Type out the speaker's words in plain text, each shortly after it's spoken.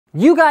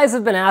You guys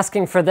have been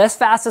asking for this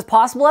fast as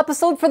possible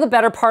episode for the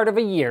better part of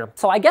a year,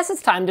 so I guess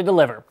it's time to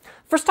deliver.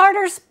 For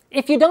starters,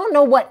 if you don't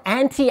know what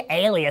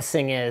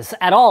anti-aliasing is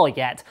at all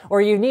yet,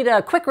 or you need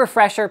a quick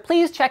refresher,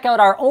 please check out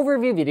our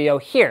overview video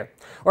here.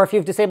 Or if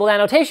you've disabled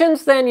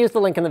annotations, then use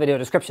the link in the video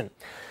description.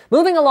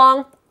 Moving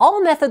along,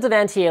 all methods of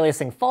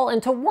anti-aliasing fall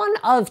into one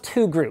of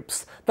two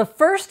groups. The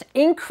first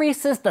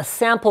increases the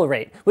sample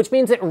rate, which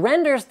means it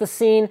renders the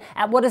scene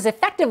at what is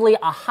effectively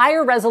a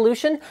higher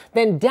resolution,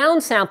 then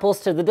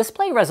downsamples to the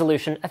display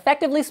resolution,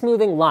 effectively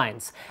smoothing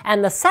lines.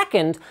 And the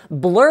second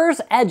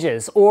blurs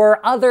edges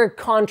or other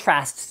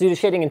contrasts due to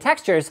shading and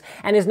textures,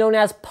 and is known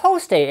as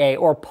post-AA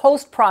or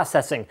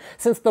post-processing,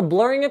 since the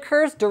blurring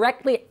occurs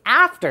directly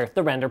after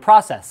the render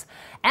process.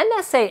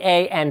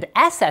 MSAA and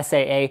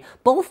SSAA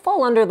both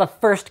fall under the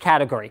first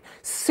category.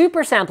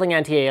 Super sampling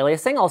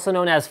anti-aliasing, also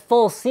known as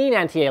full scene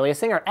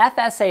anti-aliasing or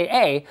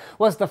FSAA,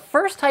 was the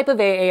first type of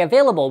AA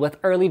available with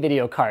early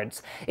video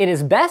cards. It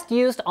is best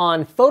used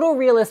on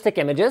photorealistic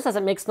images as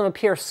it makes them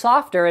appear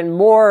softer and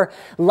more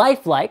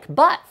lifelike,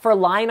 but for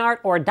line art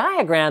or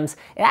diagrams,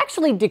 it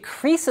actually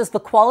decreases the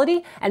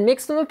quality and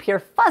makes them appear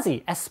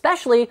fuzzy,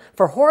 especially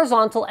for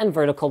horizontal and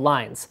vertical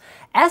lines.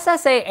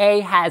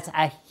 SSAA has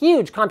a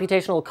huge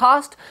computational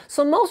cost,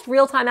 so most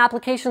real-time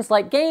applications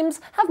like games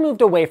have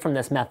moved away from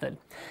this method.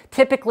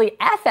 Typically,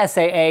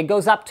 FSAA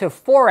goes up to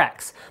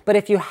 4x, but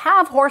if you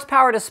have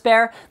horsepower to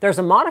spare, there's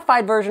a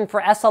modified version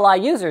for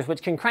SLI users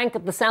which can crank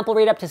up the sample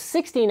rate up to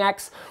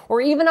 16x or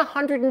even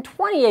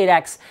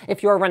 128x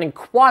if you're running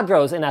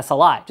quadros in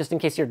SLI, just in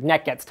case your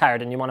neck gets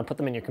tired and you want to put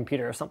them in your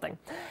computer or something.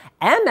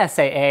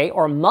 MSAA,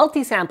 or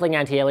multi-sampling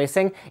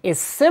anti-aliasing, is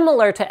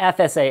similar to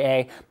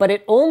FSAA, but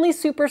it only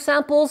super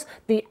samples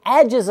the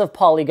edges of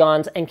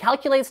polygons and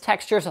calculates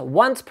textures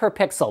once per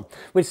pixel,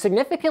 which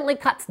significantly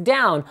cuts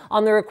down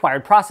on the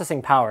required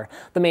processing power.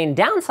 The main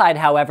downside,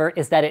 however,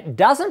 is that it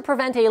doesn't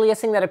prevent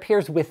aliasing that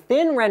appears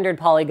within rendered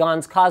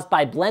polygons caused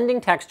by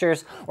blending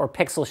textures or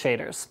pixel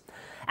shaders.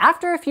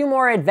 After a few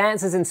more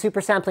advances in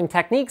supersampling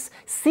techniques,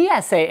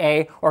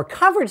 CSAA, or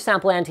coverage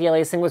sample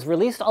anti-aliasing, was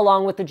released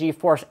along with the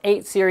GeForce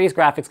 8 series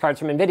graphics cards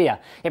from NVIDIA.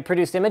 It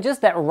produced images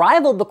that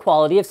rivaled the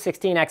quality of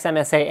 16x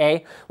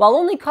MSAA, while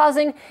only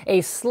causing a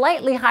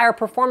slightly higher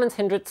performance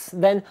hindrance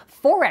than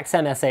 4x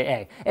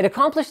MSAA. It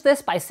accomplished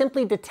this by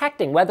simply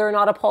detecting whether or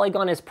not a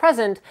polygon is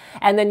present,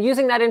 and then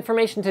using that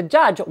information to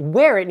judge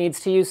where it needs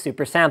to use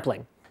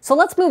supersampling. So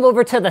let's move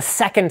over to the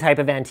second type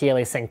of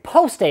anti-aliasing,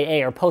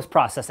 post-AA or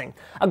post-processing.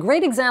 A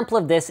great example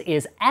of this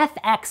is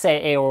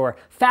FXAA, or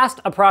fast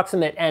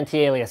approximate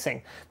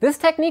anti-aliasing. This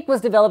technique was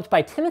developed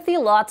by Timothy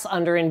Lotz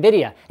under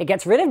NVIDIA. It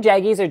gets rid of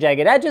jaggies or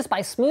jagged edges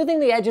by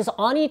smoothing the edges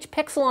on each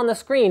pixel on the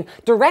screen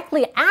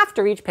directly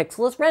after each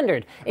pixel is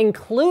rendered,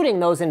 including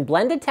those in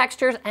blended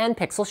textures and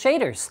pixel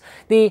shaders.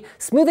 The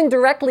smoothing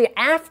directly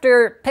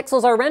after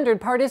pixels are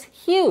rendered part is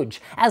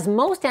huge, as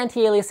most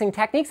anti-aliasing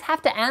techniques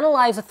have to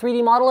analyze a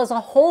 3D model as a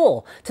whole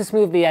to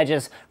smooth the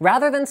edges,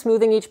 rather than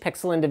smoothing each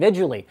pixel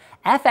individually.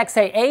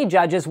 FXAA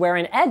judges where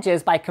an edge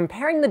is by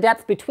comparing the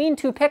depth between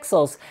two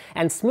pixels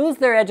and smooths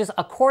their edges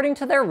according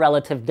to their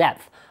relative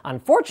depth.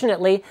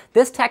 Unfortunately,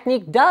 this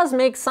technique does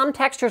make some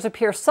textures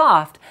appear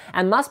soft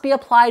and must be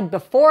applied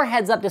before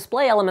heads-up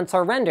display elements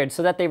are rendered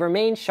so that they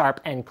remain sharp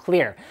and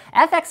clear.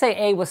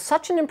 FXAA was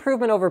such an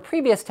improvement over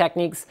previous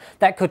techniques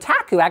that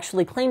Kotaku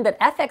actually claimed that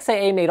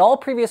FXAA made all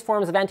previous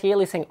forms of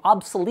anti-aliasing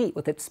obsolete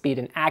with its speed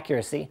and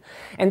accuracy.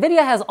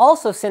 NVIDIA has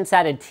also since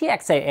added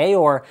TXAA,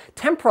 or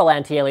temporal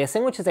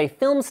anti-aliasing, which is a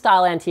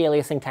film-style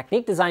anti-aliasing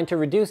technique designed to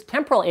reduce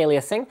temporal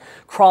aliasing,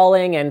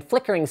 crawling and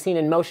flickering seen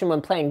in motion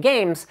when playing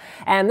games,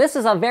 and this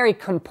is a very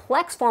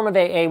complex form of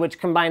AA which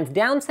combines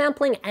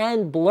downsampling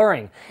and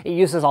blurring. It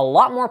uses a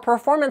lot more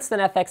performance than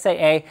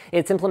FXAA,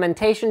 its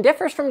implementation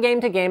differs from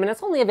game to game, and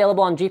it's only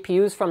available on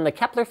GPUs from the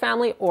Kepler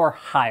family or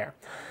higher.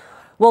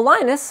 Well,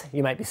 Linus,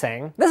 you might be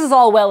saying, this is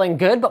all well and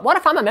good, but what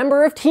if I'm a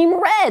member of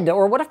Team Red?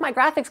 Or what if my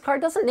graphics card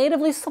doesn't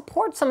natively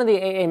support some of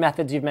the AA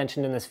methods you've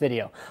mentioned in this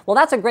video? Well,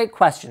 that's a great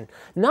question.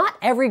 Not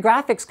every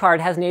graphics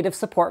card has native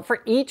support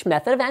for each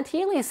method of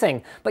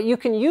anti-aliasing, but you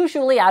can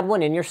usually add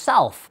one in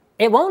yourself.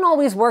 It won't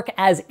always work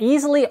as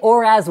easily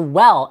or as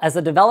well as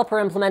a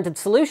developer-implemented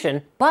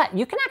solution, but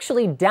you can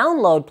actually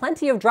download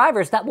plenty of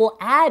drivers that will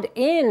add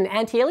in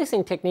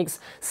anti-aliasing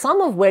techniques,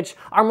 some of which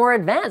are more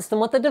advanced than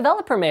what the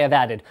developer may have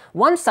added.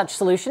 One such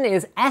solution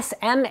is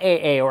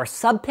SMAA, or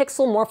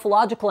subpixel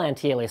morphological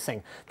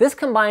anti-aliasing. This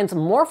combines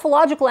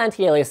morphological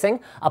anti-aliasing,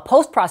 a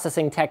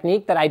post-processing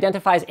technique that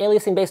identifies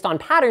aliasing based on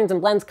patterns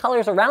and blends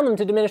colors around them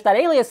to diminish that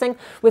aliasing,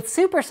 with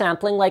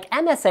supersampling like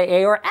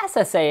MSAA or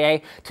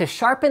SSAA to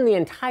sharpen the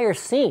entire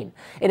scene.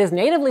 It is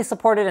natively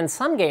supported in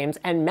some games,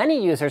 and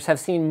many users have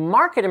seen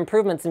marked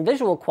improvements in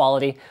visual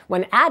quality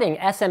when adding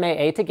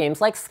SMAA to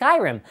games like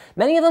Skyrim.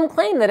 Many of them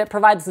claim that it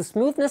provides the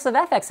smoothness of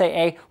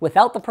FXAA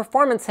without the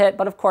performance hit,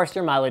 but of course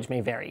your mileage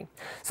may vary.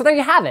 So there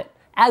you have it.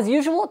 As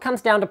usual, it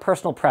comes down to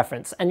personal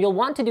preference, and you'll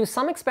want to do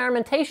some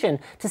experimentation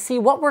to see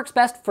what works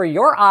best for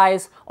your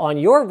eyes on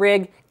your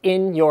rig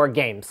in your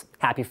games.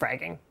 Happy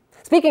fragging.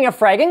 Speaking of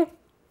fragging,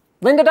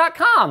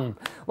 Lynda.com.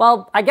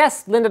 Well, I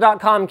guess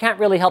Lynda.com can't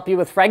really help you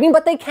with fragging,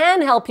 but they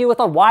can help you with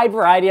a wide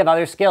variety of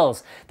other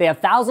skills. They have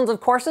thousands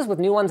of courses with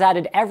new ones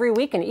added every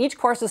week, and each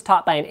course is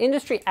taught by an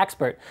industry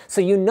expert,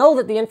 so you know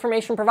that the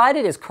information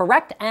provided is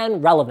correct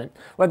and relevant.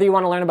 Whether you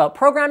want to learn about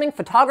programming,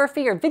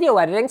 photography, or video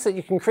editing so that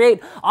you can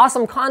create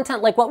awesome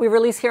content like what we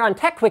release here on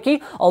Tech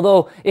Quickie,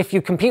 although if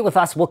you compete with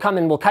us, we'll come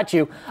and we'll cut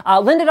you,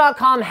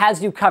 Lynda.com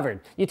has you covered.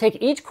 You take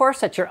each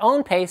course at your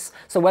own pace,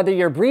 so whether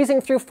you're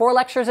breezing through 4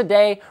 lectures a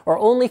day or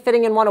only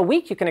fitting in one a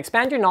week, you can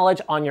expand your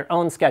knowledge on your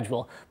own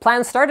schedule.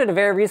 Plans start at a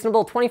very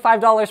reasonable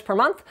 $25 per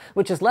month,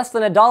 which is less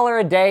than $1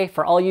 a day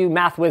for all you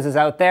math whizzes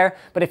out there.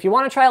 But if you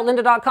want to try out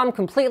Lynda.com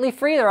completely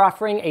free, they're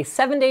offering a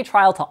 7-day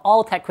trial to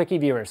all Tech Quickie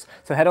viewers.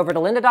 So head over to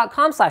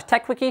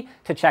lynda.com/techquickie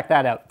to check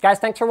that out. Guys,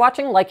 thanks for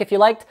watching. Like if you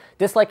liked,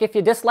 dislike if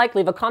you disliked,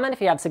 leave a comment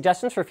if you have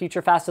suggestions for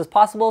future Fast as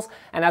Possibles,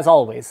 and as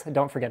always,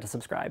 don't forget to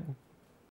subscribe.